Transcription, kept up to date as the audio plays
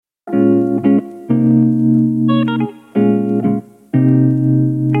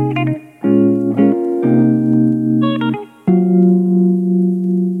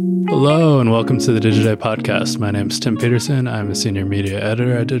to the Digiday podcast. My name is Tim Peterson. I'm a senior media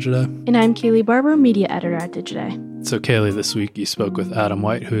editor at Digiday. And I'm Kaylee Barber, media editor at Digiday. So Kaylee, this week you spoke with Adam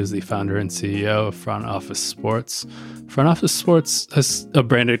White, who is the founder and CEO of Front Office Sports. Front Office Sports has a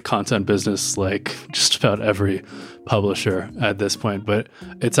branded content business like just about every publisher at this point, but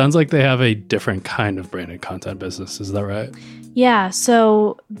it sounds like they have a different kind of branded content business. Is that right? Yeah,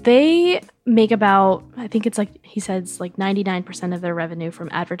 so they make about, I think it's like, he says like 99% of their revenue from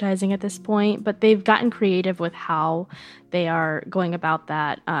advertising at this point, but they've gotten creative with how they are going about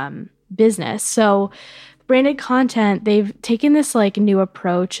that business. So branded content, they've taken this like new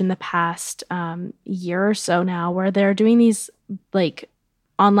approach in the past year or so now where they're doing these like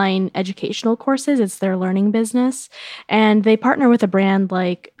online educational courses. It's their learning business. And they partner with a brand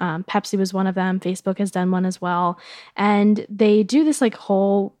like Pepsi was one of them. Facebook has done one as well. And they do this like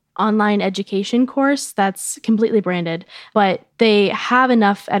whole online education course that's completely branded, but they have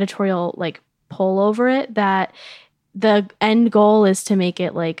enough editorial like pull over it that the end goal is to make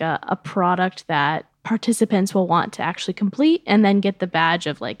it like a product that participants will want to actually complete and then get the badge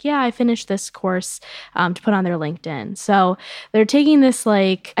of like, yeah, I finished this course to put on their LinkedIn. So they're taking this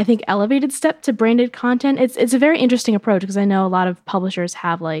like, I think, elevated step to branded content. It's a very interesting approach because I know a lot of publishers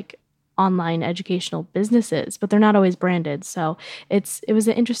have like online educational businesses, but they're not always branded. So it was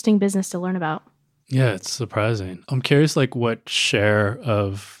an interesting business to learn about. Yeah, it's surprising. I'm curious like what share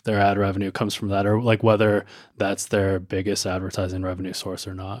of their ad revenue comes from that, or like whether that's their biggest advertising revenue source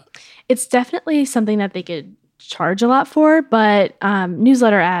or not. It's definitely something that they could charge a lot for, but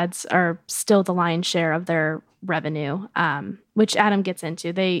newsletter ads are still the lion's share of their revenue, which Adam gets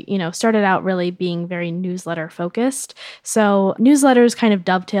into. They, started out really being very newsletter focused. So newsletters kind of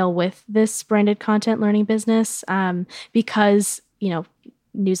dovetail with this branded content learning business because,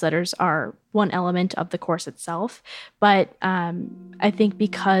 newsletters are one element of the course itself. But I think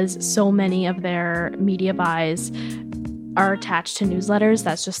because so many of their media buys are attached to newsletters,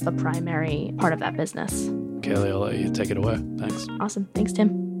 that's just the primary part of that business. Kaylee, I'll let you take it away. Thanks. Awesome. Thanks,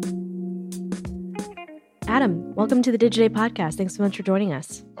 Tim. Adam, welcome to the Digiday podcast. Thanks so much for joining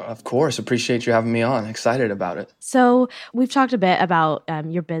us. Of course. Appreciate you having me on. Excited about it. So we've talked a bit about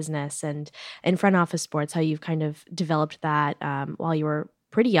your business and in Front Office Sports, how you've kind of developed that while you were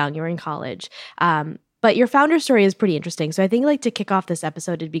pretty young. You were in college. But your founder story is pretty interesting. So I think like to kick off this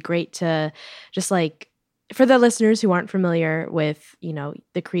episode, it'd be great to just like, for the listeners who aren't familiar with,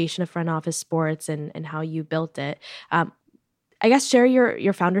 the creation of Front Office Sports and how you built it, I guess share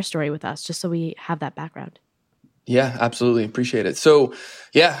your founder story with us just so we have that background. Yeah, absolutely. Appreciate it. So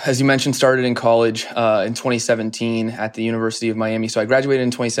yeah, as you mentioned, started in college in 2017 at the University of Miami. So I graduated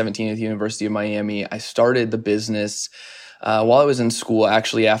in 2017 at the University of Miami. I started the business while I was in school,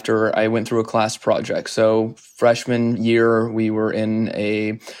 actually, after I went through a class project. So freshman year, we were in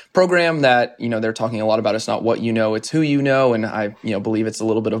a program that, they're talking a lot about it's not what you know, it's who you know. And I, believe it's a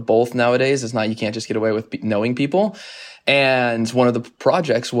little bit of both nowadays. It's not, you can't just get away with knowing people. And one of the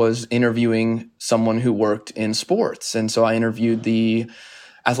projects was interviewing someone who worked in sports. And so I interviewed the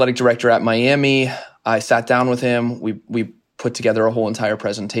athletic director at Miami. I sat down with him. We put together a whole entire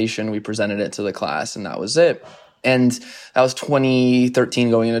presentation. We presented it to the class, and that was it. And that was 2013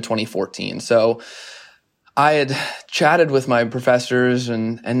 going into 2014. So I had chatted with my professors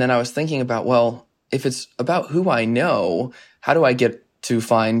and then I was thinking about, well, if it's about who I know, how do I get to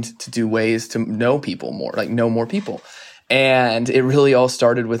do ways to know people more, like know more people? And it really all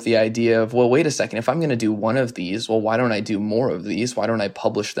started with the idea of, well, wait a second, if I'm going to do one of these, well, why don't I do more of these? Why don't I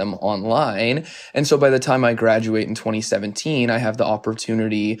publish them online? And so by the time I graduate in 2017, I have the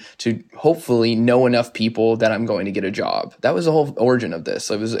opportunity to hopefully know enough people that I'm going to get a job. That was the whole origin of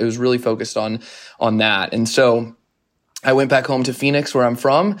this. It was really focused on that. And so I went back home to Phoenix, where I'm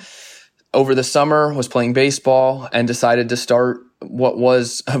from, over the summer, was playing baseball and decided to start what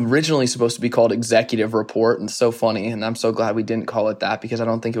was originally supposed to be called Executive Report. And so funny. And I'm so glad we didn't call it that because I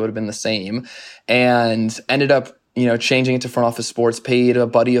don't think it would have been the same. And ended up, changing it to Front Office Sports, paid a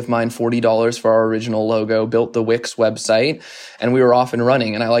buddy of mine $40 for our original logo, built the Wix website, and we were off and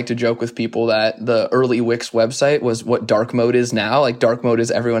running. And I like to joke with people that the early Wix website was what dark mode is now. Like dark mode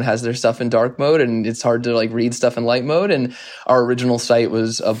is everyone has their stuff in dark mode and it's hard to like read stuff in light mode. And our original site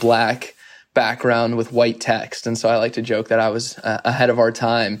was a black background with white text. And so I like to joke that I was ahead of our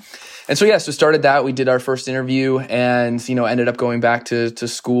time. And so, so started that. We did our first interview and, ended up going back to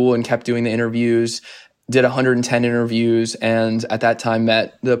school and kept doing the interviews, did 110 interviews. And at that time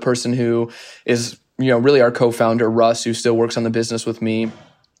met the person who is, really our co-founder, Russ, who still works on the business with me.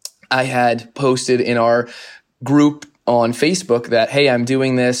 I had posted in our group on Facebook that, hey, I'm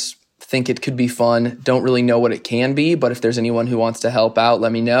doing this. think it could be fun. Don't really know what it can be, but if there's anyone who wants to help out,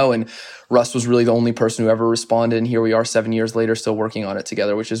 let me know. And Russ was really the only person who ever responded. And here we are 7 years later, still working on it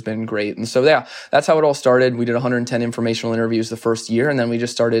together, which has been great. And so, yeah, that's how it all started. We did 110 informational interviews the first year, and then we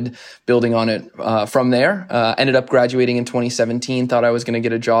just started building on it from there. Ended up graduating in 2017, thought I was going to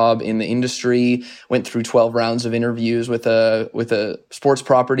get a job in the industry, went through 12 rounds of interviews with a sports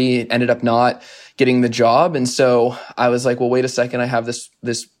property, ended up not getting the job. And so I was like, well, wait a second, I have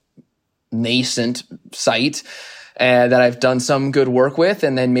this nascent site that I've done some good work with,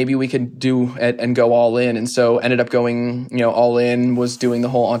 and then maybe we could do it and go all in. And so ended up going, all in, was doing the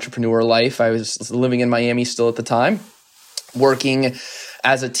whole entrepreneur life. I was living in Miami still at the time, working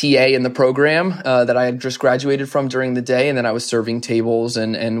as a TA in the program that I had just graduated from during the day. And then I was serving tables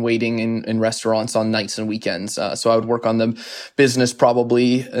and waiting in restaurants on nights and weekends. So I would work on the business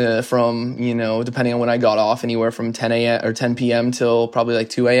probably from, depending on when I got off, anywhere from 10 a.m. or 10 p.m. till probably like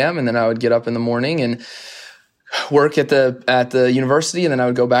 2 a.m. And then I would get up in the morning and work at the university, and then I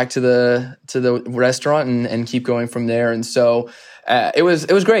would go back to the restaurant and keep going from there. And so it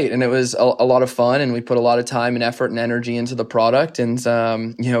was great, and it was a lot of fun, and we put a lot of time and effort and energy into the product. And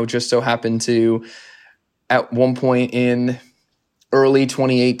just so happened to, at one point in early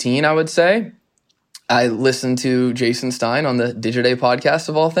 2018, I would say, I listened to Jason Stein on the Digiday podcast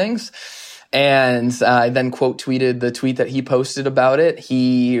of all things. And I then quote tweeted the tweet that he posted about it.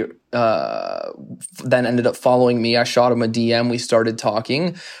 He then ended up following me. I shot him a DM. We started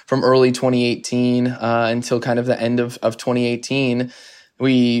talking from early 2018 until kind of the end of 2018.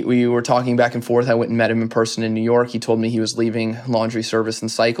 We were talking back and forth. I went and met him in person in New York. He told me he was leaving Laundry Service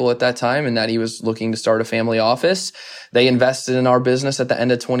and Cycle at that time, and that he was looking to start a family office. They invested in our business at the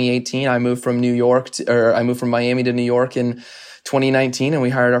end of 2018. I moved from Miami to New York in 2019, and we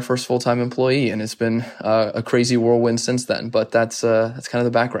hired our first full-time employee, and it's been a crazy whirlwind since then. But that's kind of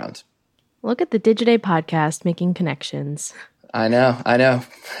the background. Look at the Digiday podcast making connections. I know.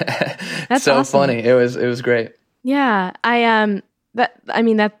 That's so awesome. Funny. It was great. Yeah,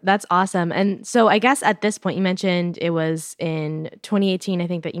 that's awesome. And so I guess at this point, you mentioned it was in 2018, I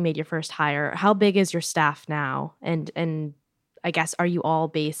think, that you made your first hire. How big is your staff now? And I guess, are you all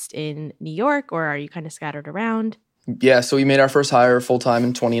based in New York, or are you kind of scattered around? Yeah, so we made our first hire full-time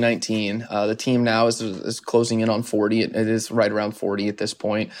in 2019. The team now is closing in on 40. It is right around 40 at this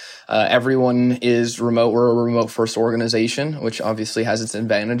point. Everyone is remote. We're a remote-first organization, which obviously has its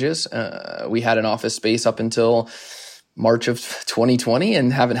advantages. We had an office space up until March of 2020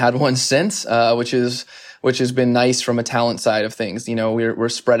 and haven't had one since, which has been nice from a talent side of things. We're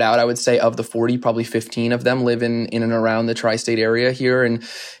spread out. I would say of the 40, probably 15 of them live in and around the tri-state area here in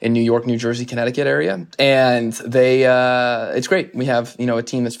New York, New Jersey, Connecticut area. And it's great. We have, a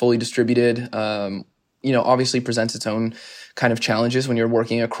team that's fully distributed, obviously presents its own kind of challenges when you're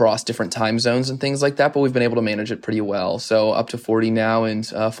working across different time zones and things like that, but we've been able to manage it pretty well. So up to 40 now, and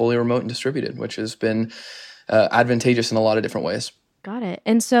fully remote and distributed, which has been advantageous in a lot of different ways. Got it.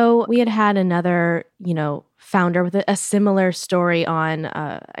 And so we had another, founder with a similar story on,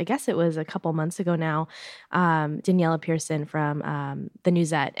 I guess it was a couple months ago now, Daniela Pearson from the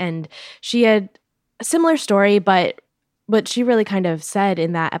Newsette. And she had a similar story, but what she really kind of said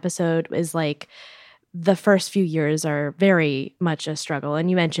in that episode is like, the first few years are very much a struggle. And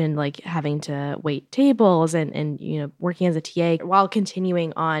you mentioned like having to wait tables and working as a TA while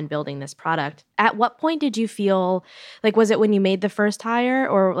continuing on building this product. At what point did you feel like, was it when you made the first hire,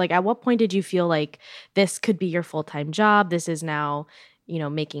 or like at what point did you feel like this could be your full-time job? This is now,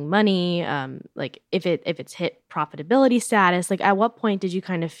 making money. Like if it's hit profitability status, like at what point did you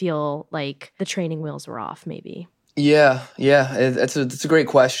kind of feel like the training wheels were off maybe? Yeah. It's a great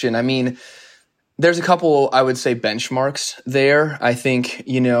question. I mean, there's a couple, I would say, benchmarks there. I think,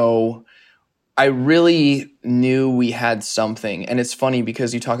 I really knew we had something. And it's funny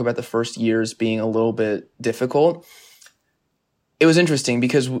because you talk about the first years being a little bit difficult. It was interesting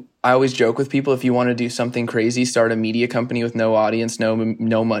because I always joke with people, if you want to do something crazy, start a media company with no audience, no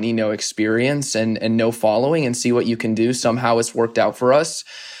money, no experience, and no following, and see what you can do. Somehow it's worked out for us,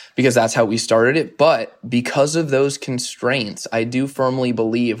 because that's how we started it. But because of those constraints, I do firmly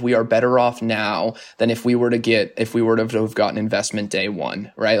believe we are better off now than if we were to have gotten investment day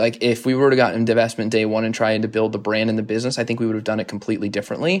one, right? Like if we were to gotten investment day one and trying to build the brand and the business, I think we would have done it completely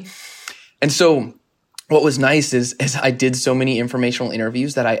differently. And so what was nice is I did so many informational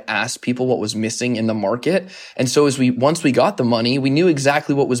interviews that I asked people what was missing in the market. And so once we got the money, we knew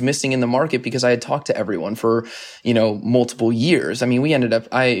exactly what was missing in the market because I had talked to everyone for, multiple years. I mean, we ended up,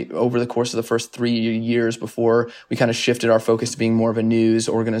 over the course of the first 3 years before we kind of shifted our focus to being more of a news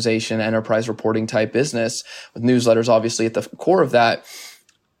organization, enterprise reporting type business with newsletters, obviously at the core of that.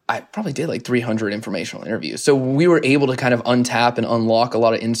 I probably did like 300 informational interviews. So we were able to kind of untap and unlock a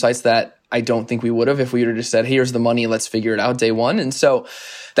lot of insights that I don't think we would have if we would have just said, here's the money, let's figure it out day one. And so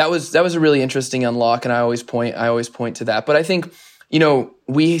that was a really interesting unlock. And I always point to that. But I think,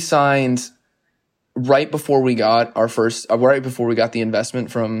 we signed right before we got the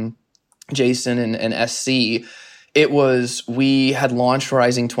investment from Jason and SC. We had launched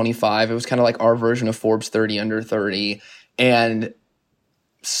Rising 25. It was kind of like our version of Forbes 30 under 30, and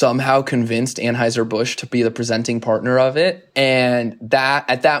somehow convinced Anheuser-Busch to be the presenting partner of it. And that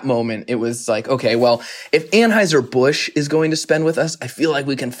at that moment, it was like, okay, well, if Anheuser-Busch is going to spend with us, I feel like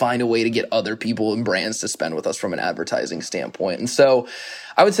we can find a way to get other people and brands to spend with us from an advertising standpoint. And so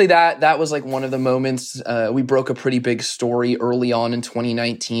I would say that was like one of the moments. We broke a pretty big story early on in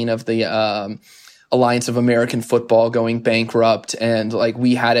 2019 of the Alliance of American Football going bankrupt, and like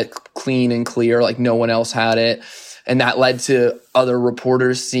we had it clean and clear, like no one else had it. And that led to other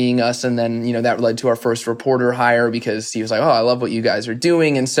reporters seeing us. And then, that led to our first reporter hire because he was like, oh, I love what you guys are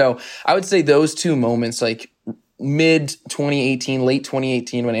doing. And so I would say those two moments, like mid 2018, late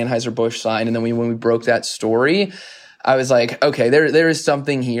 2018, when Anheuser-Busch signed, and then when we broke that story, I was like, okay, there is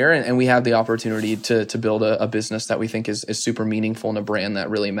something here. And we have the opportunity to build a business that we think is super meaningful and a brand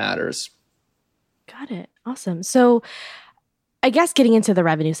that really matters. Got it. Awesome. So I guess getting into the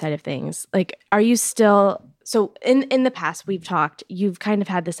revenue side of things, like, are you still... So in the past, you've kind of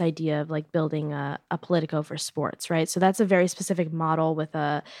had this idea of like building a Politico for sports, right? So that's a very specific model with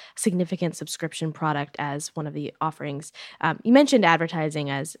a significant subscription product as one of the offerings. You mentioned advertising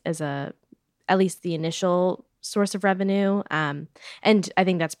as at least the initial source of revenue. And I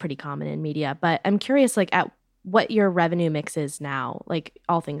think that's pretty common in media, but I'm curious like at what your revenue mix is now, like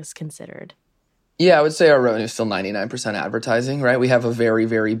all things considered. Yeah, I would say our revenue is still 99% advertising, right? We have a very,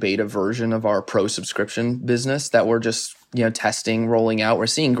 very beta version of our pro subscription business that we're just, testing, rolling out. We're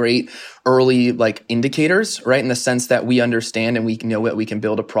seeing great early like indicators, right? In the sense that we understand and we know that we can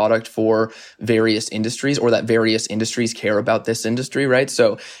build a product for various industries, or that various industries care about this industry, right?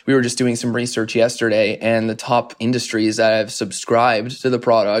 So we were just doing some research yesterday, and the top industries that have subscribed to the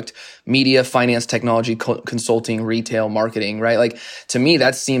product: media, finance, technology, consulting, retail, marketing, right? Like to me,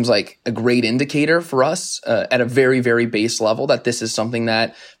 that seems like a great indicator for us at a very, very base level that this is something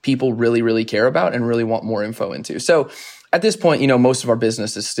that people really, really care about and really want more info into. So at this point, most of our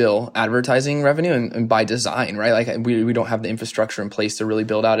business is still advertising revenue, and by design, right? Like we don't have the infrastructure in place to really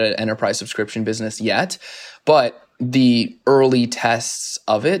build out an enterprise subscription business yet, but the early tests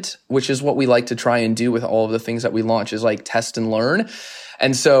of it, which is what we like to try and do with all of the things that we launch, is like test and learn.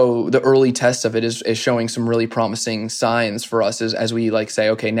 And so the early test of it is showing some really promising signs for us as we like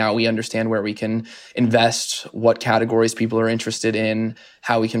say, okay, now we understand where we can invest, what categories people are interested in,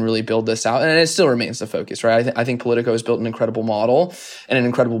 how we can really build this out. And it still remains the focus, right? I think Politico has built an incredible model and an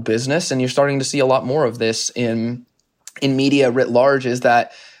incredible business. And you're starting to see a lot more of this in media writ large, is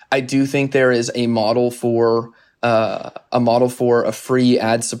that I do think there is a model for a free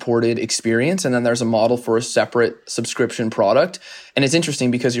ad-supported experience, and then there's a model for a separate subscription product. And it's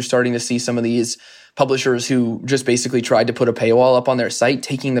interesting because you're starting to see some of these publishers who just basically tried to put a paywall up on their site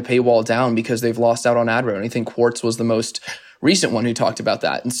taking the paywall down because they've lost out on ad revenue. I think Quartz was the most recent one who talked about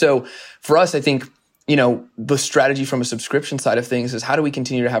that. And so for us, I think, the strategy from a subscription side of things is how do we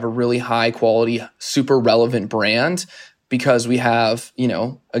continue to have a really high quality, super relevant brand, because we have,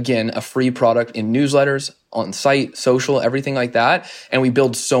 again, a free product in newsletters, on site, social, everything like that. And we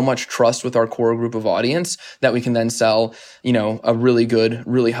build so much trust with our core group of audience that we can then sell, a really good,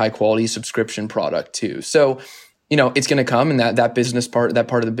 really high quality subscription product too. So, it's going to come, and that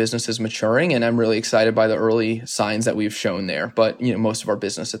part of the business is maturing, and I'm really excited by the early signs that we've shown there. But, most of our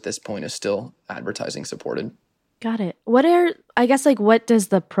business at this point is still advertising supported. Got it. What does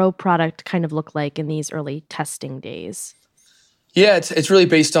the pro product kind of look like in these early testing days? Yeah, it's really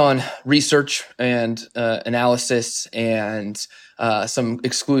based on research and analysis and some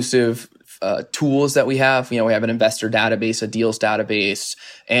exclusive tools that we have. We have an investor database, a deals database,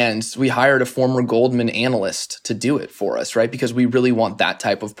 and we hired a former Goldman analyst to do it for us, right? Because we really want that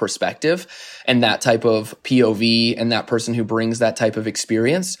type of perspective and that type of POV and that person who brings that type of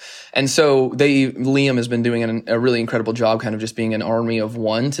experience. And so Liam has been doing a really incredible job, kind of just being an army of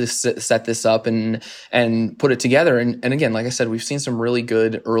one to set this up and put it together. And again, like I said, we've seen some really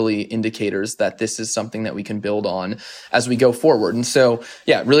good early indicators that this is something that we can build on as we go forward. And so,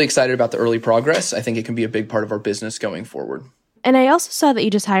 yeah, really excited about the early progress. I think it can be a big part of our business going forward. And I also saw that you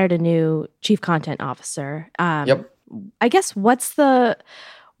just hired a new chief content officer. Yep. I guess what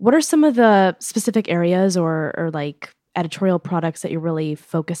are some of the specific areas or like editorial products that you're really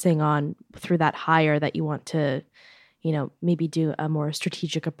focusing on through that hire that you want to, maybe do a more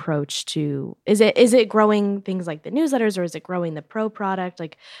strategic approach to, is it growing things like the newsletters, or is it growing the pro product?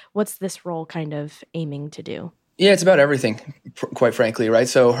 Like, what's this role kind of aiming to do? Yeah, it's about everything, quite frankly, right?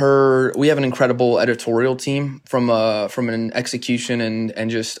 So we have an incredible editorial team from an execution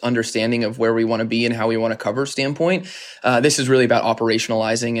and just understanding of where we want to be and how we want to cover standpoint. This is really about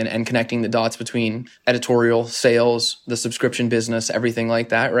operationalizing and connecting the dots between editorial, sales, the subscription business, everything like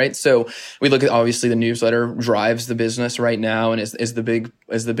that, right? So we look at, obviously, the newsletter drives the business right now and is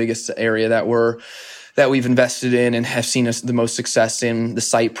the biggest area that we've invested in and have seen us the most success in. The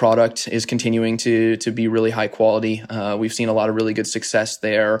site product is continuing to be really high quality. We've seen a lot of really good success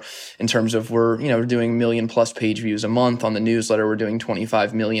there in terms of we're doing 1 million+ page views a month. On the newsletter, we're doing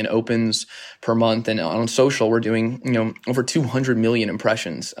 25 million opens per month. And on social, we're doing, over 200 million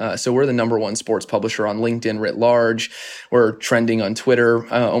impressions. So we're the number one sports publisher on LinkedIn writ large. We're trending on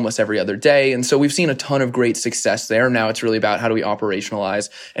Twitter almost every other day. And so we've seen a ton of great success there. Now it's really about how do we operationalize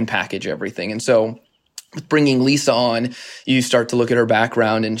and package everything. And so with bringing Lisa on, you start to look at her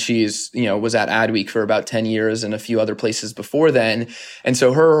background, and she's, was at Adweek for about 10 years and a few other places before then. And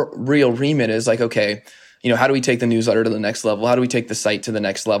so her real remit is like, okay, how do we take the newsletter to the next level? How do we take the site to the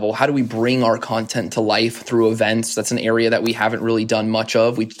next level? How do we bring our content to life through events? That's an area that we haven't really done much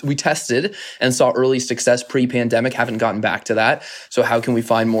of. We tested and saw early success pre-pandemic, haven't gotten back to that. So how can we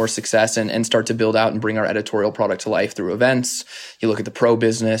find more success and start to build out and bring our editorial product to life through events? You look at the pro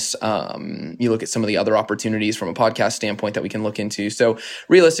business, you look at some of the other opportunities from a podcast standpoint that we can look into. So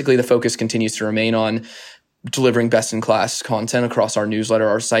realistically, the focus continues to remain on delivering best-in-class content across our newsletter,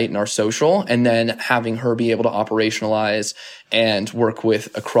 our site, and our social, and then having her be able to operationalize and work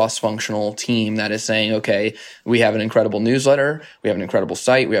with a cross-functional team that is saying, okay, we have an incredible newsletter, we have an incredible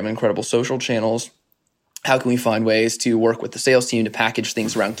site, we have incredible social channels. How can we find ways to work with the sales team to package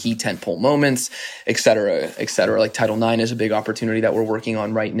things around key tentpole moments, et cetera, et cetera? Like Title IX is a big opportunity that we're working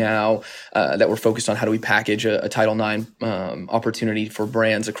on right now, that we're focused on how do we package a Title IX opportunity for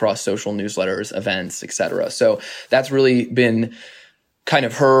brands across social, newsletters, events, et cetera. So that's really been kind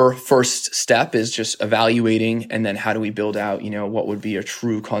of her first step, is just evaluating, and then how do we build out, what would be a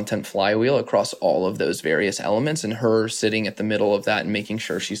true content flywheel across all of those various elements, and her sitting at the middle of that and making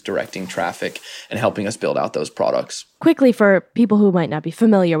sure she's directing traffic and helping us build out those products. Quickly, for people who might not be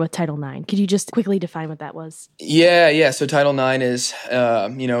familiar with Title IX, could you just quickly define what that was? Yeah. So Title IX is,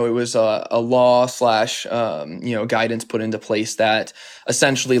 it was a law / guidance put into place that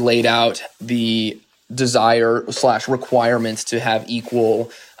essentially laid out the desire / requirements to have equal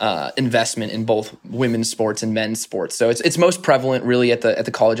investment in both women's sports and men's sports. So it's most prevalent really at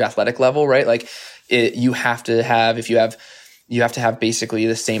the college athletic level, right? Like you have to have basically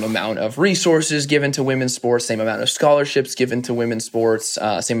the same amount of resources given to women's sports, same amount of scholarships given to women's sports,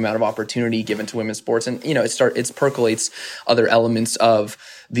 same amount of opportunity given to women's sports, and it percolates other elements of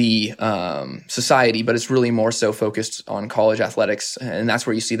the society, but it's really more so focused on college athletics, and that's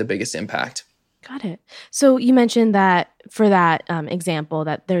where you see the biggest impact. Got it. So you mentioned that for that example,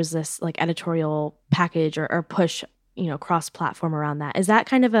 that there's this like editorial package or push, cross-platform around that. Is that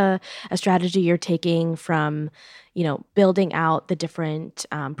kind of a strategy you're taking from, building out the different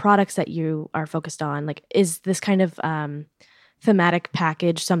products that you are focused on? Like, is this kind of thematic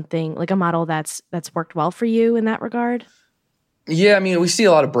package something like a model that's worked well for you in that regard? Yeah, we see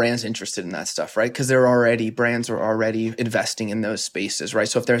a lot of brands interested in that stuff, right? Because brands are already investing in those spaces, right?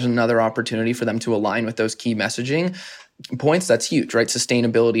 So if there's another opportunity for them to align with those key messaging points, that's huge, right?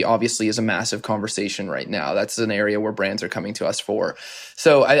 Sustainability obviously is a massive conversation right now. That's an area where brands are coming to us for.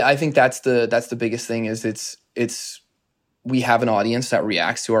 So I think that's the biggest thing is it's we have an audience that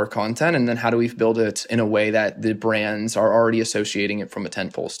reacts to our content, and then how do we build it in a way that the brands are already associating it from a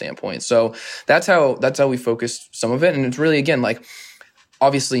tentpole standpoint. So that's how we focus some of it. And it's really, again, like,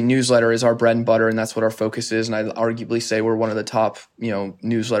 obviously newsletter is our bread and butter, and that's what our focus is. And I'd arguably say we're one of the top,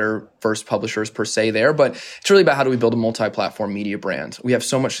 newsletter first publishers per se there, but it's really about how do we build a multi-platform media brand. We have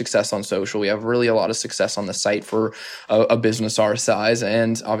so much success on social. We have really a lot of success on the site for a business our size,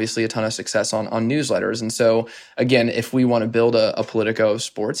 and obviously a ton of success on newsletters. And so again, if we want to build a Politico of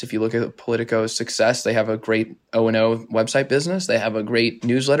sports, if you look at Politico's success, they have a great O&O website business. They have a great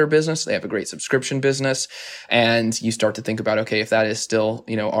newsletter business. They have a great subscription business. And you start to think about, okay, if that is still,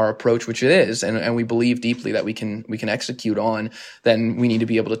 our approach, which it is, and we believe deeply that we can execute on, then we need to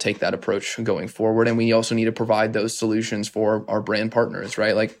be able to take that approach going forward. And we also need to provide those solutions for our brand partners,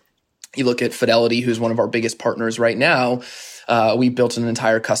 right? Like, you look at Fidelity, who's one of our biggest partners right now. We built an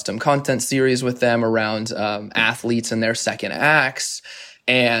entire custom content series with them around athletes and their second acts.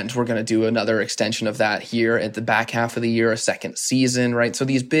 And we're going to do another extension of that here at the back half of the year, a second season, right? So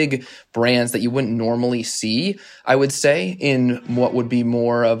these big brands that you wouldn't normally see, I would say, in what would be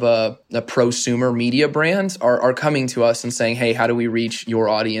more of a prosumer media brand are coming to us and saying, hey, how do we reach your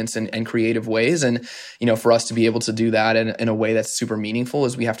audience in creative ways? And, for us to be able to do that in a way that's super meaningful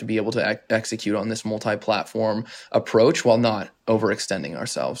is we have to be able to execute on this multi-platform approach while not overextending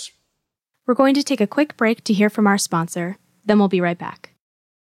ourselves. We're going to take a quick break to hear from our sponsor. Then we'll be right back.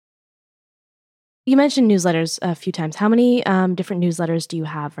 You mentioned newsletters a few times. How many different newsletters do you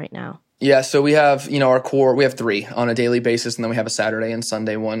have right now? Yeah, so we have, our core, we have 3 on a daily basis, and then we have a Saturday and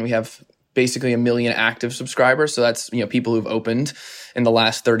Sunday one. We have basically 1 million active subscribers. So that's, people who've opened in the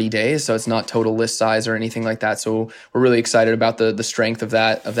last 30 days. So it's not total list size or anything like that. So we're really excited about the strength of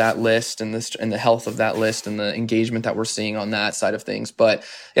that list and the health of that list and the engagement that we're seeing on that side of things. But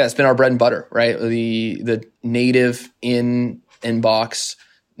yeah, it's been our bread and butter, right? The native inbox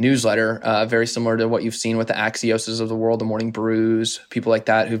newsletter, very similar to what you've seen with the Axioses of the world, the Morning Brews, people like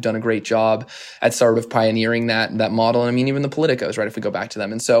that who've done a great job at sort of pioneering that model. And I mean, even the Politicos, right? If we go back to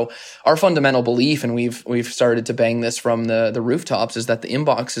them. And so our fundamental belief, and we've started to bang this from the rooftops, is that the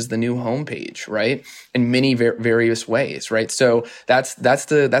inbox is the new homepage, right? In many various ways, right? So that's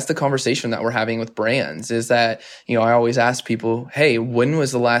the conversation that we're having with brands, is that, I always ask people, hey, when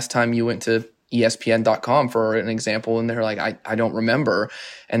was the last time you went to ESPN.com for an example? And they're like, I don't remember.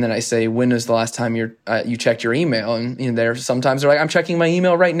 And then I say, when is the last time you checked your email? And sometimes they're like, I'm checking my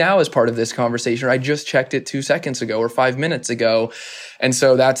email right now as part of this conversation. Or I just checked it 2 seconds ago or 5 minutes ago. And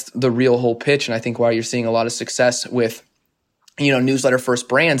so that's the real whole pitch. And I think why you're seeing a lot of success with, newsletter first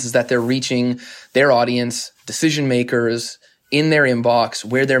brands is that they're reaching their audience, decision makers, in their inbox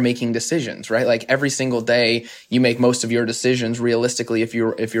where they're making decisions, right? Like every single day you make most of your decisions realistically if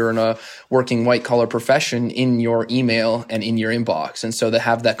you're in a working white collar profession in your email and in your inbox. And so to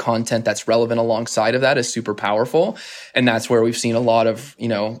have that content that's relevant alongside of that is super powerful. And that's where we've seen a lot of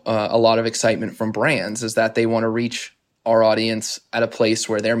excitement from brands, is that they want to reach our audience at a place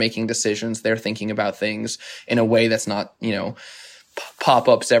where they're making decisions, they're thinking about things in a way that's not,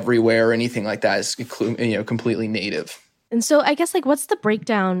 pop-ups everywhere or anything like that. Is completely native. And so I guess what's the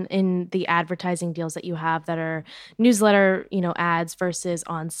breakdown in the advertising deals that you have that are newsletter, ads versus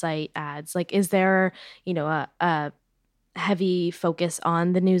on-site ads? Is there, a heavy focus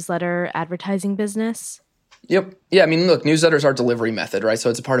on the newsletter advertising business? Yep. Yeah. I mean, look, newsletters are delivery method, right? So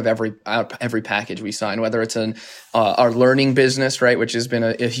it's a part of every package we sign, whether it's our learning business, right, which has been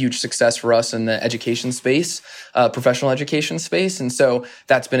a huge success for us in the education space, professional education space. And so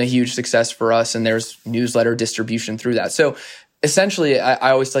that's been a huge success for us. And there's newsletter distribution through that. So essentially,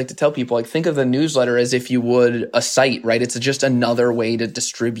 I always like to tell people, think of the newsletter as if you would a site, right? It's just another way to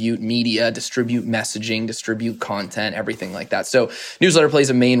distribute media, distribute messaging, distribute content, everything like that. So newsletter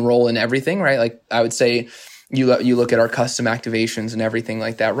plays a main role in everything, right? I would say, you look at our custom activations and everything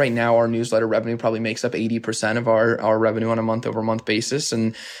like that. Right now, our newsletter revenue probably makes up 80% of our revenue on a month-over-month basis.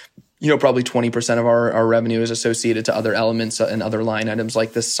 And, probably 20% of our revenue is associated to other elements and other line items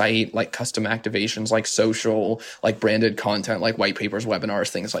like the site, like custom activations, like social, like branded content, like white papers, webinars,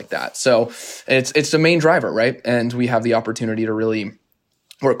 things like that. So it's the main driver, right? And we have the opportunity to really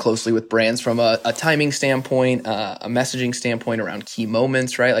work closely with brands from a timing standpoint, a messaging standpoint around key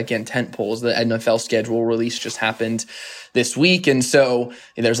moments, right? Again, tent poles, the NFL schedule release just happened this week. And so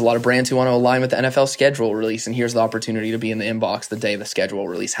there's a lot of brands who want to align with the NFL schedule release. And here's the opportunity to be in the inbox the day the schedule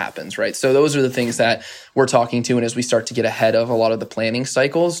release happens, right? So those are the things that we're talking to. And as we start to get ahead of a lot of the planning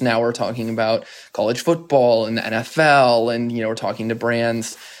cycles, now we're talking about college football and the NFL. And, we're talking to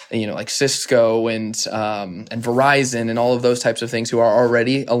brands, like Cisco and Verizon and all of those types of things who are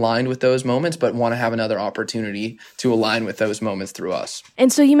already aligned with those moments, but want to have another opportunity to align with those moments through us.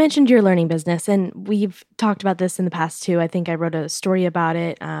 And so you mentioned your learning business, and we've talked about this in the past too. I think I wrote a story about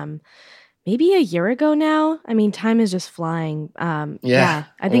it maybe a year ago now. I mean, time is just flying. I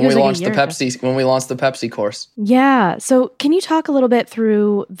think when we launched the Pepsi course. Yeah. So can you talk a little bit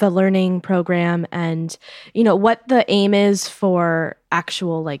through the learning program and, what the aim is for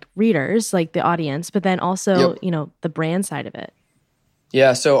actual readers, the audience, but then also, the brand side of it?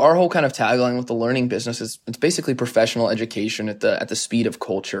 Yeah, so our whole kind of tagline with the learning business is it's basically professional education at the speed of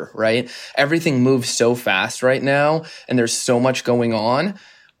culture, right? Everything moves so fast right now, and there's so much going on.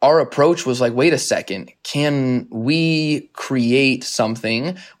 Our approach was wait a second, can we create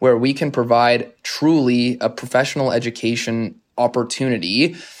something where we can provide truly a professional education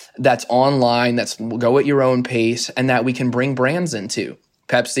opportunity that's online, that's go at your own pace, and that we can bring brands into?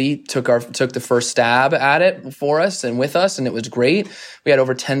 Pepsi took the first stab at it for us and with us, and it was great. We had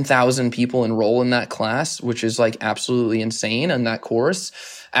over 10,000 people enroll in that class, which is like absolutely insane on that course.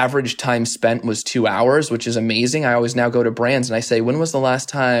 Average time spent was 2 hours, which is amazing. I always now go to brands and I say, when was the last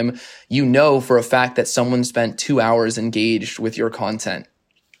time you know for a fact that someone spent 2 hours engaged with your content?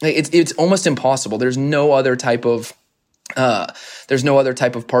 It's almost impossible. There's no other type of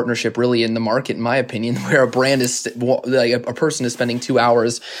partnership really in the market, in my opinion, where a brand is like a person is spending 2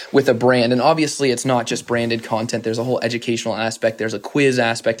 hours with a brand. And obviously it's not just branded content. There's a whole educational aspect. There's a quiz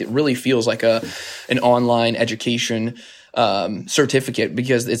aspect. It really feels like an online education certificate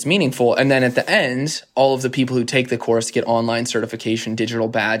because it's meaningful. And then at the end, all of the people who take the course get online certification digital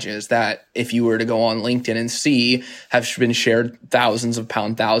badges that if you were to go on LinkedIn and see have been shared thousands of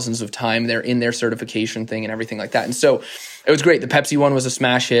time. They're in their certification thing and everything like that. And so it was great. The Pepsi one was a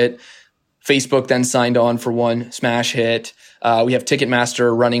smash hit. Facebook then signed on for one smash hit. We have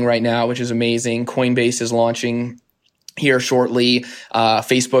Ticketmaster running right now, which is amazing. Coinbase is launching here shortly.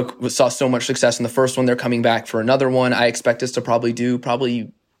 Facebook saw so much success in the first one. They're coming back for another one. I expect us to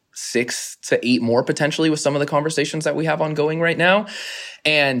probably 6 to 8 more potentially with some of the conversations that we have ongoing right now.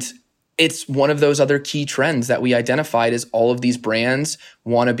 And it's one of those other key trends that we identified is all of these brands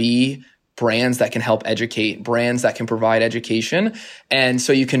want to be brands that can help educate, brands that can provide education. And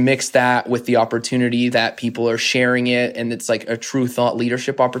so you can mix that with the opportunity that people are sharing it. And it's like a true thought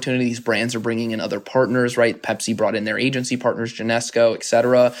leadership opportunity. These brands are bringing in other partners, right? Pepsi brought in their agency partners, Genesco, et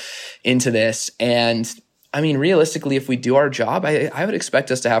cetera, into this. And I mean, realistically, if we do our job, I would expect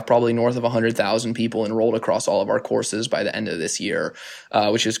us to have probably north of 100,000 people enrolled across all of our courses by the end of this year,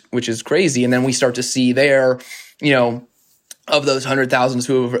 which is crazy. And then we start to see there, of those 100,000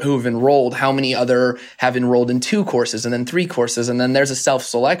 who have enrolled, how many other have enrolled in 2 courses and then 3 courses? And then there's a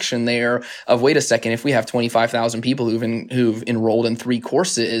self-selection there of, wait a second, if we have 25,000 people who've enrolled in 3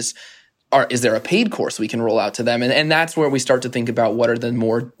 courses, is there a paid course we can roll out to them? And that's where we start to think about what are the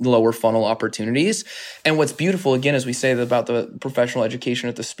more lower funnel opportunities. And what's beautiful, again, as we say about the professional education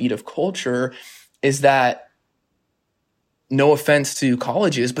at the speed of culture, is that no offense to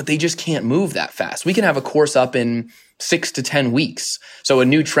colleges, but they just can't move that fast. We can have a course up in 6 to 10 weeks. So a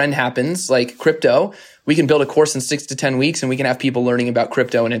new trend happens like crypto. We can build a course in 6 to 10 weeks and we can have people learning about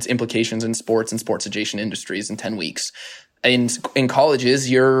crypto and its implications in sports and sports adjacent industries in 10 weeks. In colleges,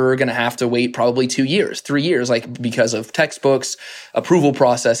 you're going to have to wait probably 2 years, 3 years, like because of textbooks, approval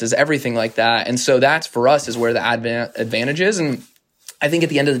processes, everything like that. And so that's for us is where the advantage is. And I think at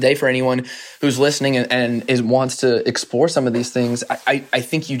the end of the day, for anyone who's listening and wants to explore some of these things, I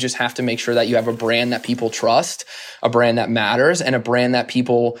think you just have to make sure that you have a brand that people trust, a brand that matters, and a brand that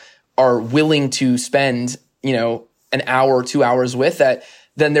people are willing to spend, an hour, 2 hours with, that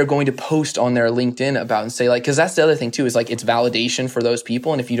then they're going to post on their LinkedIn about and say, like, because that's the other thing too, is like it's validation for those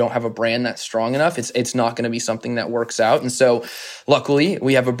people. And if you don't have a brand that's strong enough, it's not going to be something that works out. And so luckily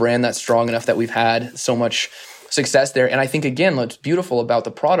we have a brand that's strong enough that we've had so much success there. And I think, again, what's beautiful about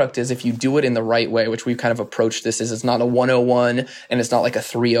the product is if you do it in the right way, which we've kind of approached this as, it's not a 101 and it's not like a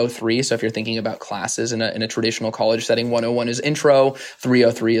 303. So if you're thinking about classes in a traditional college setting, 101 is intro,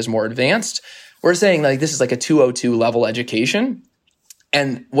 303 is more advanced. We're saying like this is like a 202 level education.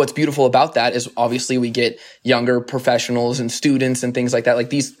 And what's beautiful about that is obviously we get younger professionals and students and things like that. Like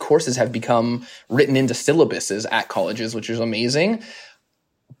these courses have become written into syllabuses at colleges, which is amazing.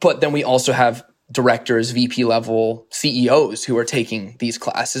 But then we also have directors, VP level CEOs who are taking these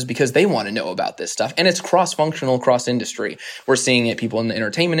classes because they want to know about this stuff. And it's cross-functional, cross-industry. We're seeing it, people in the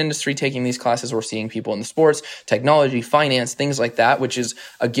entertainment industry taking these classes. We're seeing people in the sports, technology, finance, things like that, which is,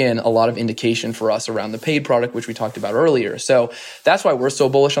 again, a lot of indication for us around the paid product, which we talked about earlier. So that's why we're so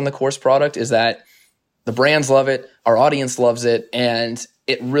bullish on the course product, is that the brands love it, our audience loves it, and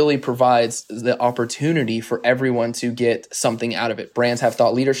it really provides the opportunity for everyone to get something out of it. Brands have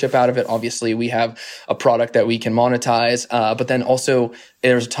thought leadership out of it. Obviously, we have a product that we can monetize, but then also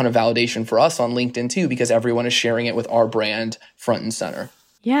there's a ton of validation for us on LinkedIn too, because everyone is sharing it with our brand front and center.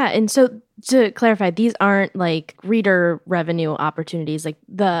 Yeah. And so to clarify, these aren't like reader revenue opportunities. Like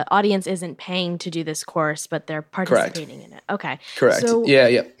the audience isn't paying to do this course, but they're participating in it. Okay. Correct. So,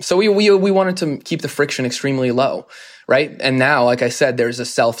 yeah. So we wanted to keep the friction extremely low, right? And now, like I said, there's a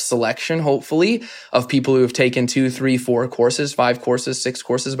self-selection, hopefully, of people who have taken 2, 3, 4 courses, 5 courses, 6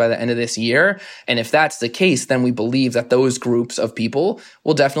 courses by the end of this year. And if that's the case, then we believe that those groups of people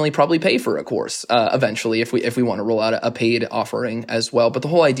will definitely probably pay for a course eventually if we want to roll out a paid offering as well. But the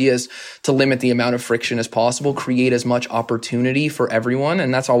whole idea is to limit the amount of friction as possible, create as much opportunity for everyone.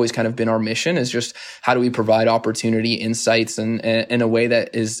 And that's always kind of been our mission, is just how do we provide opportunity, insights, and in a way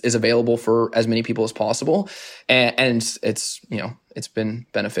that is available for as many people as possible. And it's, it's been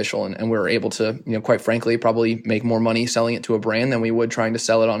beneficial, and we're able to, quite frankly, probably make more money selling it to a brand than we would trying to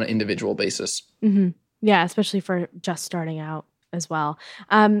sell it on an individual basis. Mm-hmm. Yeah, especially for just starting out as well.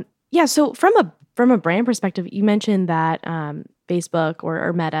 Yeah, so from a brand perspective, you mentioned that Facebook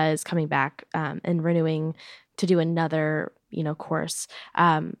or Meta is coming back and renewing to do another, course.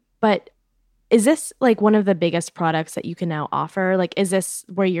 But is this like one of the biggest products that you can now offer? Like, is this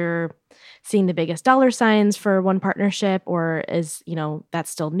where you're seeing the biggest dollar signs for one partnership, or is, that's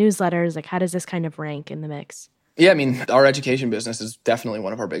still newsletters? Like, how does this kind of rank in the mix? Yeah, I mean, our education business is definitely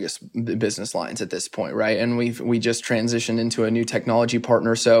one of our biggest business lines at this point, right? And we just transitioned into a new technology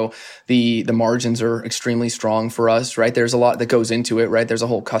partner, so the margins are extremely strong for us, right? There's a lot that goes into it, right? There's a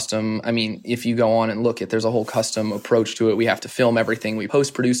whole custom. I mean, if you go on and look at, there's a whole custom approach to it. We have to film everything, we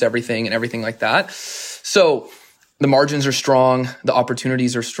post-produce everything, and everything like that. So the margins are strong, the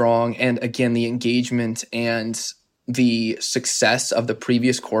opportunities are strong, and again, the engagement and the success of the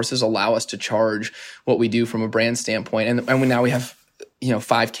previous courses allow us to charge what we do from a brand standpoint. And now we have,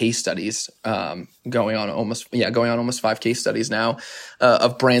 5 case studies going on almost 5 case studies now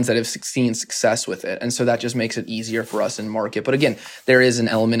of brands that have seen success with it. And so that just makes it easier for us in market. But again, there is an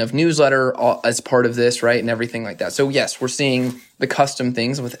element of newsletter as part of this, right? And everything like that. So yes, we're seeing the custom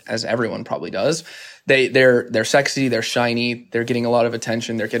things as everyone probably does. They're sexy, they're shiny, they're getting a lot of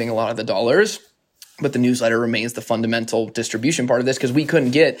attention, they're getting a lot of the dollars. But the newsletter remains the fundamental distribution part of this, because we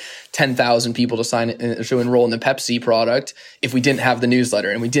couldn't get 10,000 people to enroll in the Pepsi product if we didn't have the newsletter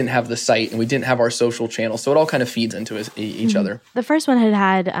and we didn't have the site and we didn't have our social channels. So it all kind of feeds into each other. The first one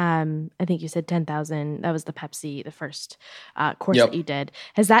had I think you said 10,000. That was the Pepsi, the first course that you did.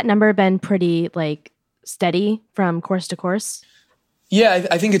 Has that number been pretty steady from course to course? Yeah,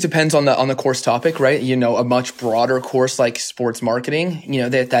 I think it depends on the course topic, right? A much broader course like sports marketing,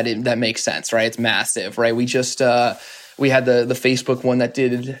 that makes sense, right? It's massive, right? We just we had the Facebook one that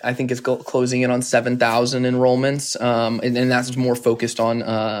did, I think it's closing in on 7,000 enrollments, and that's more focused on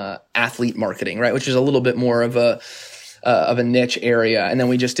athlete marketing, right? Which is a little bit more of a niche area. And then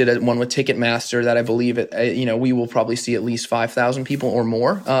we just did one with Ticketmaster that I believe we will probably see at least 5,000 people or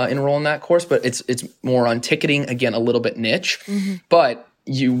more enroll in that course, but it's more on ticketing, again, a little bit niche. Mm-hmm. But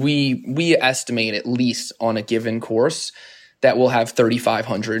we estimate at least on a given course that we'll have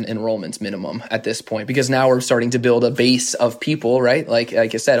 3,500 enrollments minimum at this point, because now we're starting to build a base of people, right? Like I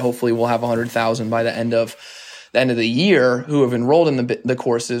said, hopefully we'll have 100,000 by the end of the year who have enrolled in the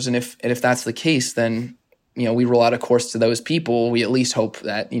courses. And if that's the case, then we roll out a course to those people. We at least hope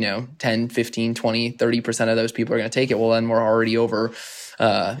that, 10, 15, 20, 30% of those people are going to take it. Well, then we're already over,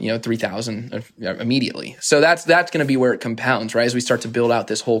 3,000 immediately. So that's going to be where it compounds, right? As we start to build out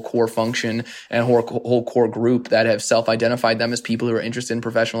this whole core function and whole core group that have self-identified them as people who are interested in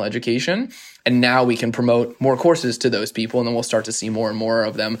professional education. And now we can promote more courses to those people. And then we'll start to see more and more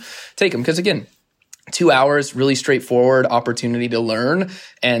of them take them. Because again, 2 hours, really straightforward opportunity to learn,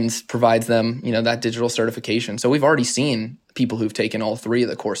 and provides them, that digital certification. So we've already seen people who've taken all 3 of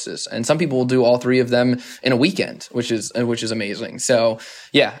the courses, and some people will do all 3 of them in a weekend, which is amazing. So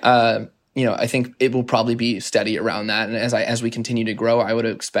yeah, I think it will probably be steady around that. And as we continue to grow, I would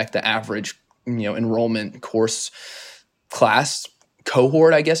expect the average, enrollment course class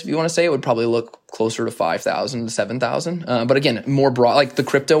cohort, I guess, if you want to say it, would probably look closer to 5,000 to 7,000. But again, more broad, like the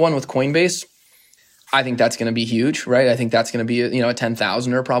crypto one with Coinbase, I think that's going to be huge, right? I think that's going to be a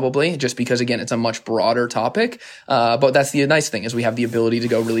 10,000er probably, just because again, it's a much broader topic. But that's the nice thing, is we have the ability to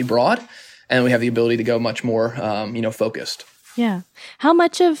go really broad, and we have the ability to go much more, focused. Yeah. How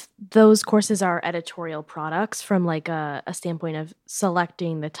much of those courses are editorial products from a standpoint of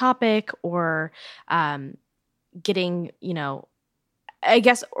selecting the topic or getting, I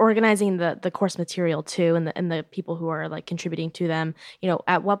guess organizing the course material too, and the people who are contributing to them?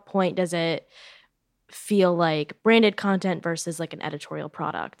 At what point does it feel like branded content versus an editorial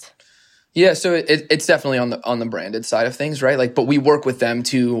product? Yeah, so it's definitely on the branded side of things, right? But we work with them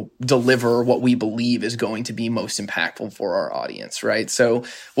to deliver what we believe is going to be most impactful for our audience, right? So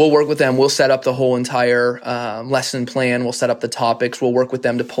we'll work with them. We'll set up the whole entire lesson plan. We'll set up the topics. We'll work with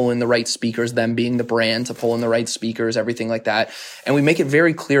them to pull in the right speakers, them being the brand, to pull in the right speakers, everything like that. And we make it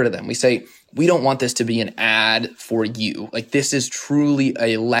very clear to them. We say, we don't want this to be an ad for you. This is truly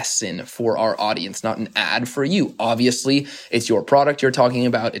a lesson for our audience, not an ad for you. Obviously, it's your product you're talking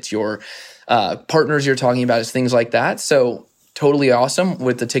about. It's your partners you're talking about. It's things like that. So totally awesome.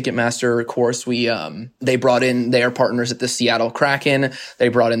 With the Ticketmaster course, they brought in their partners at the Seattle Kraken. They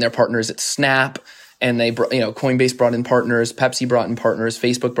brought in their partners at Snap. and they brought, Coinbase brought in partners, Pepsi brought in partners,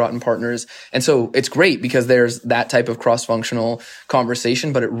 Facebook brought in partners. And so it's great because there's that type of cross-functional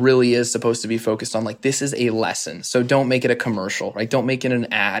conversation, but it really is supposed to be focused on like, this is a lesson. So don't make it a commercial, right? Don't make it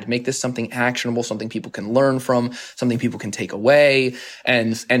an ad. Make this something actionable, something people can learn from, something people can take away.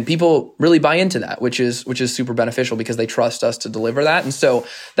 And people really buy into that, which is super beneficial because they trust us to deliver that. And so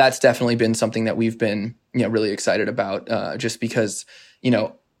that's definitely been something that we've been, really excited about, just because,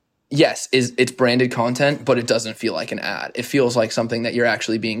 yes, it's branded content, but it doesn't feel like an ad. It feels like something that you're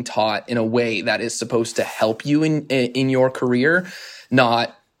actually being taught in a way that is supposed to help you in your career,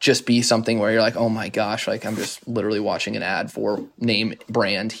 not just be something where you're like, oh my gosh, like I'm just literally watching an ad for name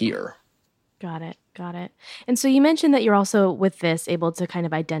brand here. Got it. And so you mentioned that you're also with this able to kind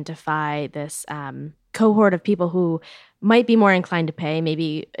of identify this cohort of people who might be more inclined to pay,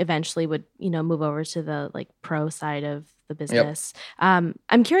 maybe eventually would, move over to the like pro side of the business. Yep.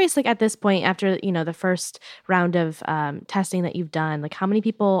 I'm curious, like at this point, after, the first round of testing that you've done, like how many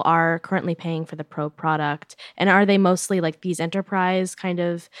people are currently paying for the pro product? And are they mostly like these enterprise kind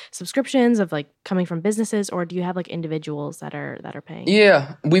of subscriptions of like coming from businesses, or do you have like individuals that are paying?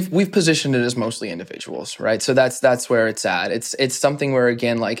 Yeah, we've positioned it as mostly individuals, right? So that's where it's at. It's something where,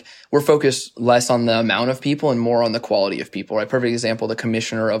 again, like we're focused less on the amount of people and more on the quality of people, right? Perfect example, the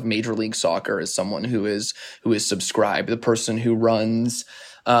commissioner of Major League Soccer is someone who is subscribed. The person who runs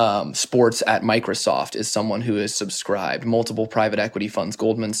sports at Microsoft is someone who is subscribed. Multiple private equity funds,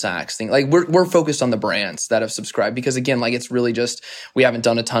 Goldman Sachs, things like we're focused on the brands that have subscribed because, again, like it's really just we haven't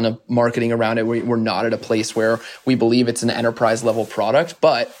done a ton of marketing around it. We're not at a place where we believe it's an enterprise level product,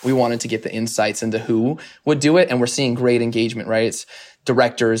 but we wanted to get the insights into who would do it, and we're seeing great engagement. Right, it's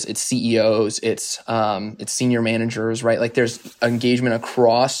directors, it's CEOs, it's senior managers. Right, like there's engagement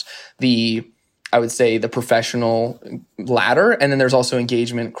across I would say the professional ladder. And then there's also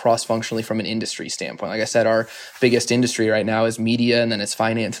engagement cross-functionally from an industry standpoint. Like I said, our biggest industry right now is media, and then it's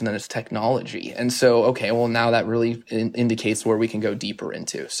finance, and then it's technology. And so, okay, well now that really indicates where we can go deeper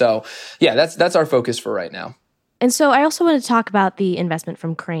into. So yeah, that's our focus for right now. And so I also want to talk about the investment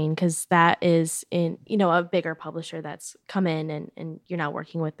from Crane, because that is in, a bigger publisher that's come in and you're now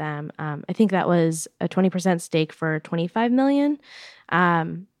working with them. I think that was a 20% stake for $25 million.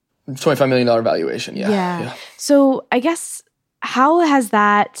 $25 million valuation. Yeah. So I guess how has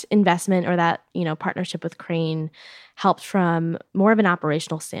that investment or that, partnership with Crane helped from more of an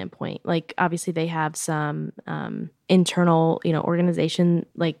operational standpoint? Like obviously they have some internal, organization,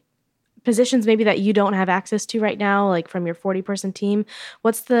 like positions maybe that you don't have access to right now, like from your 40-person team.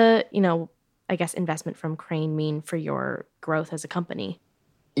 What's the, I guess investment from Crane mean for your growth as a company?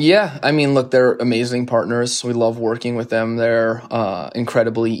 Yeah, I mean, look, they're amazing partners. We love working with them. They're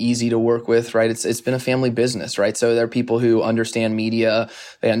incredibly easy to work with, right? It's been a family business, right? So they're people who understand media.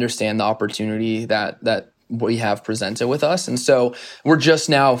 They understand the opportunity that we have presented with us. And so we're just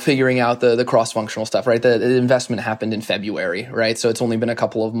now figuring out the cross-functional stuff, right? The investment happened in February, right? So it's only been a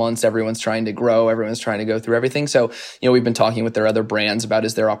couple of months. Everyone's trying to grow. Everyone's trying to go through everything. So, we've been talking with their other brands about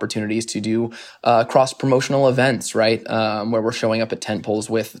is there opportunities to do cross-promotional events, right? Where we're showing up at tentpoles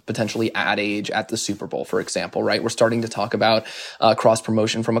with potentially Ad Age at the Super Bowl, for example, right? We're starting to talk about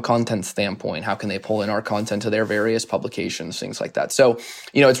cross-promotion from a content standpoint. How can they pull in our content to their various publications, things like that. So,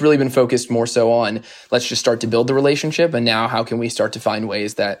 it's really been focused more so on let's just start to build the relationship, and now how can we start to find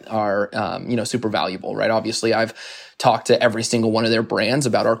ways that are super valuable, right? Obviously I've talked to every single one of their brands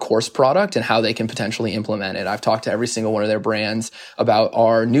about our course product and how they can potentially implement it. I've talked to every single one of their brands about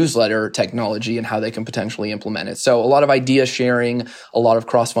our newsletter technology and how they can potentially implement it. So a lot of idea sharing, a lot of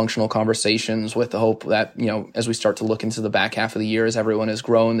cross-functional conversations with the hope that, as we start to look into the back half of the year, as everyone has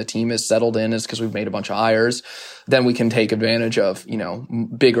grown, the team is settled in, is because we've made a bunch of hires, then we can take advantage of,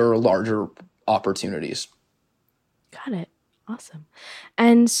 bigger, larger opportunities. Got it. Awesome.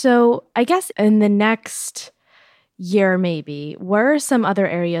 And so I guess in the next year, maybe, where are some other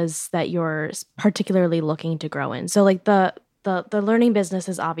areas that you're particularly looking to grow in? So like the learning business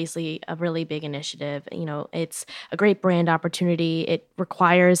is obviously a really big initiative. It's a great brand opportunity. It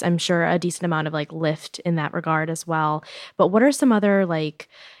requires, I'm sure, a decent amount of like lift in that regard as well. But what are some other like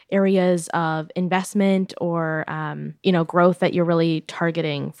areas of investment or, growth that you're really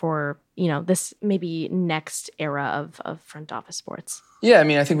targeting for, this maybe next era of front office sports? Yeah, I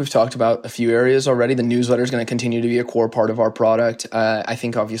mean, I think we've talked about a few areas already. The newsletter is going to continue to be a core part of our product. I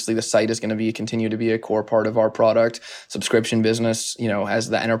think obviously the site is going to continue to be a core part of our product. Subscription business, as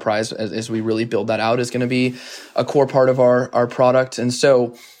the enterprise, as we really build that out, is going to be a core part of our product. And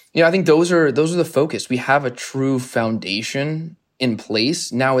so, I think those are the focus. We have a true foundation in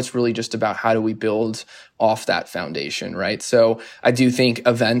place. Now it's really just about how do we build off that foundation, right? So I do think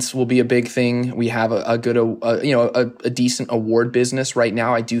events will be a big thing. We have a good, a decent award business right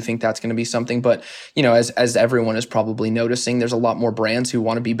now. I do think that's going to be something, but as everyone is probably noticing, there's a lot more brands who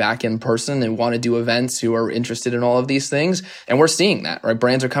want to be back in person and want to do events, who are interested in all of these things. And we're seeing that, right?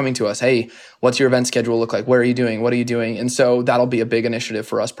 Brands are coming to us. Hey, what's your event schedule look like? Where are you doing? What are you doing? And so that'll be a big initiative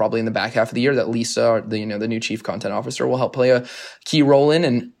for us probably in the back half of the year that Lisa, the new chief content officer, will help play a key role in.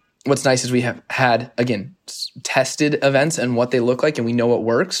 And what's nice is we have had, again, tested events and what they look like, and we know what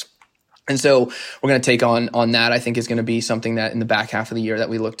works. And so we're going to take on that. I think is going to be something that in the back half of the year that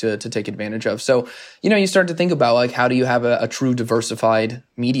we look to take advantage of. So, you start to think about like, how do you have a true diversified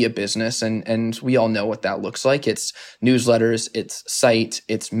media business? And we all know what that looks like. It's newsletters, it's site,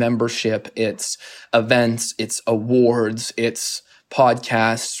 it's membership, it's events, it's awards, it's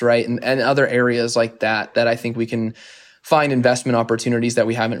podcasts, right? And other areas like that I think we can find investment opportunities that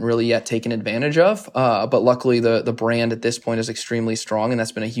we haven't really yet taken advantage of. But luckily the brand at this point is extremely strong, and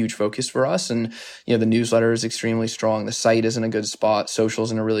that's been a huge focus for us. And, the newsletter is extremely strong. The site is in a good spot.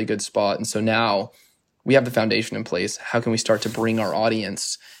 Social's in a really good spot. And so now we have the foundation in place. How can we start to bring our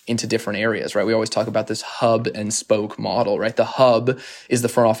audience into different areas, right? We always talk about this hub and spoke model, right? The hub is the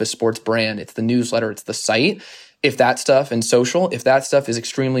Front Office Sports brand. It's the newsletter. It's the site. If that stuff and social, if that stuff is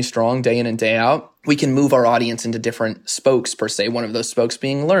extremely strong day in and day out, we can move our audience into different spokes per se. One of those spokes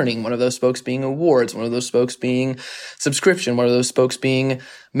being learning, one of those spokes being awards, one of those spokes being subscription, one of those spokes being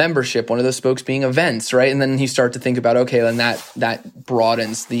membership, one of those spokes being events, right? And then you start to think about, okay, then that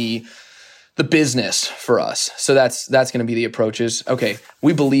broadens the business for us. So that's going to be the approaches. Okay,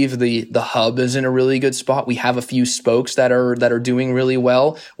 we believe the hub is in a really good spot. We have a few spokes that are doing really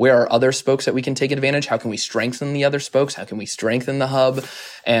well. Where are other spokes that we can take advantage? How can we strengthen the other spokes? How can we strengthen the hub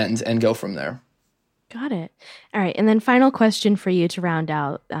and go from there? Got it. All right. And then final question for you to round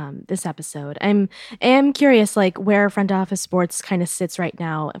out this episode. I am curious, like, where Front Office Sports kind of sits right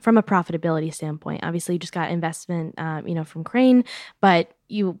now from a profitability standpoint. Obviously, you just got investment, from Crane, but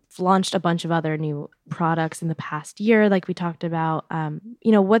you've launched a bunch of other new products in the past year, like we talked about.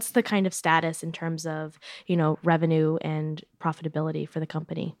 What's the kind of status in terms of, revenue and profitability for the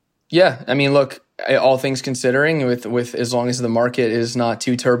company? Yeah. I mean, look, all things considering, with as long as the market is not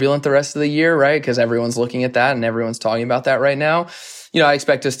too turbulent the rest of the year, right? Because everyone's looking at that and everyone's talking about that right now. I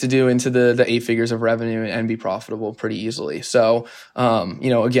expect us to do into the 8 figures of revenue and be profitable pretty easily. So,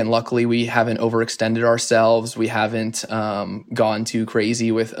 again, luckily we haven't overextended ourselves. We haven't gone too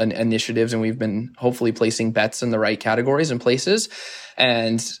crazy with initiatives, and we've been hopefully placing bets in the right categories and places.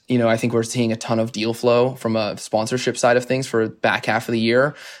 And, I think we're seeing a ton of deal flow from a sponsorship side of things for back half of the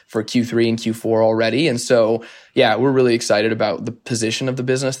year, for Q3 and Q4 already. And so, yeah, we're really excited about the position of the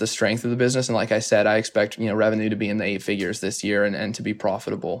business, the strength of the business. And like I said, I expect, revenue to be in the 8 figures this year and to be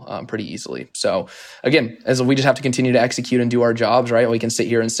profitable pretty easily. So again, as we just have to continue to execute and do our jobs, right? We can sit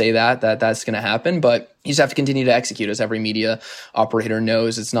here and say that's going to happen, but you just have to continue to execute. As every media operator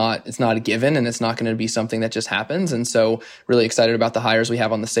knows, it's not a given, and it's not going to be something that just happens. And so really excited about the hires we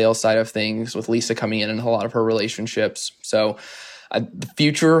have on the sales side of things, with Lisa coming in and a lot of her relationships. So the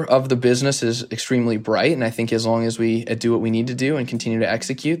future of the business is extremely bright. And I think as long as we do what we need to do and continue to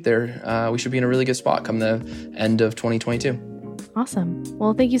execute there, we should be in a really good spot come the end of 2022. Awesome.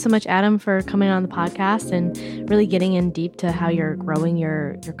 Well, thank you so much, Adam, for coming on the podcast and really getting in deep to how you're growing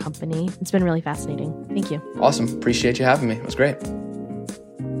your company. It's been really fascinating. Thank you. Awesome. Appreciate you having me. It was great.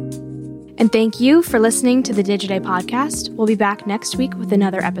 And thank you for listening to the Digiday podcast. We'll be back next week with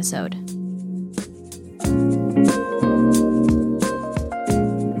another episode.